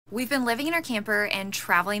We've been living in our camper and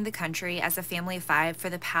traveling the country as a family of five for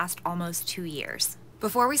the past almost 2 years.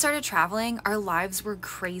 Before we started traveling, our lives were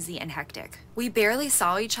crazy and hectic. We barely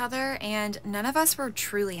saw each other and none of us were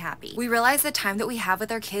truly happy. We realized the time that we have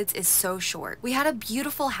with our kids is so short. We had a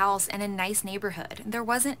beautiful house and a nice neighborhood. There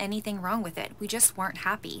wasn't anything wrong with it. We just weren't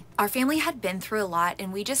happy. Our family had been through a lot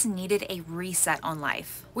and we just needed a reset on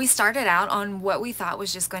life. We started out on what we thought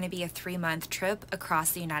was just going to be a 3-month trip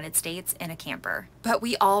across the United States in a camper. But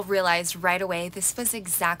we all realized right away this was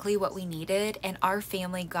exactly what we needed, and our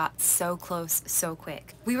family got so close so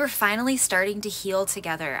quick. We were finally starting to heal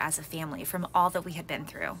together as a family from all that we had been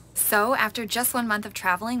through. So after just 1 month of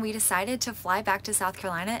traveling, we decided to fly back to South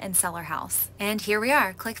Carolina and sell our house. And here we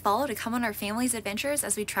are. Click follow to come on our family's adventures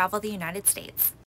as we travel the United States.